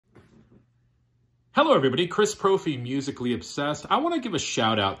Hello everybody, Chris Profi, Musically Obsessed. I want to give a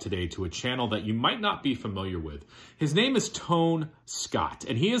shout out today to a channel that you might not be familiar with. His name is Tone Scott,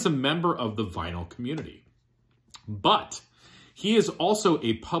 and he is a member of the vinyl community. But he is also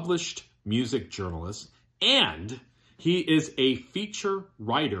a published music journalist, and he is a feature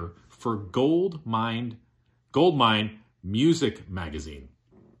writer for Goldmine Music Magazine.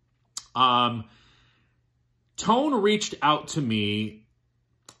 Tone reached out to me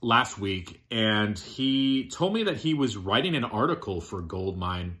last week, and he told me that he was writing an article for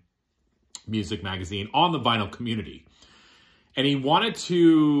Goldmine Music Magazine on the vinyl community. And he wanted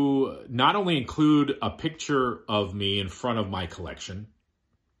to not only include a picture of me in front of my collection,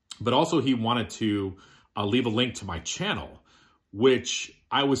 but also he wanted to leave a link to my channel, which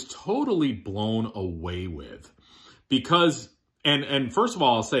I was totally blown away with. Because, and first of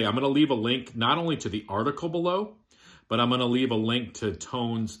all, I'll say I'm going to leave a link not only to the article below, but I'm going to leave a link to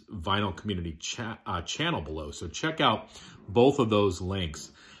Tone's vinyl community channel below. So check out both of those links.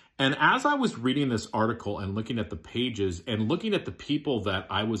 And as I was reading this article and looking at the pages and looking at the people that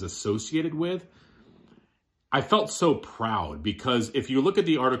I was associated with, I felt so proud, because if you look at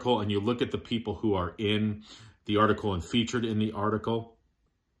the article and you look at the people who are in the article and featured in the article,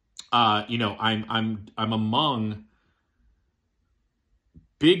 you know, I'm among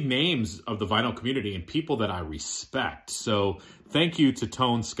big names of the vinyl community and people that I respect. So thank you to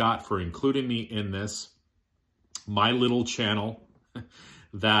Tone Scott for including me in this, my little channel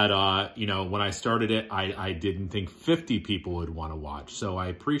that, you know, when I started it, I didn't think 50 people would want to watch. So I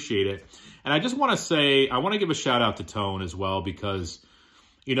appreciate it. And I just want to say, I want to give a shout out to Tone as well, because,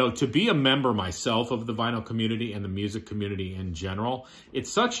 you know, to be a member myself of the vinyl community and the music community in general,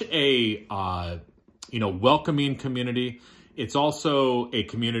 it's such a, you know, welcoming community. It's also a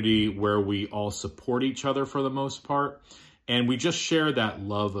community where we all support each other for the most part, and we just share that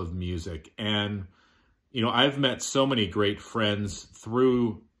love of music. And, you know, I've met so many great friends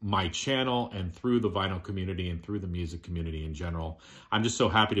through my channel and through the vinyl community and through the music community in general. I'm just so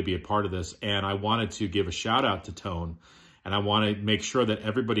happy to be a part of this, and I wanted to give a shout out to Tone, and I want to make sure that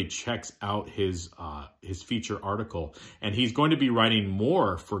everybody checks out his feature article. And he's going to be writing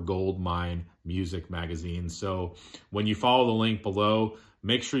more for Goldmine Music Magazine. So when you follow the link below,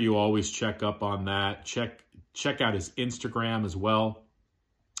 make sure you always check up on that. Check out his Instagram as well.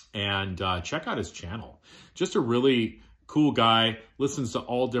 And check out his channel. Just a really cool guy, listens to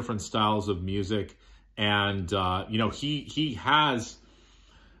all different styles of music. And, you know, he has,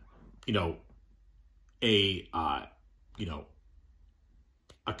 you know,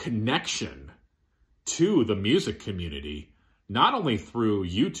 a connection to the music community, not only through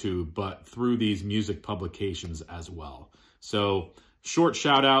YouTube, but through these music publications as well. So short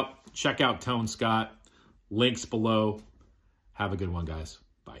shout out, check out Tone Scott, links below. Have a good one, guys.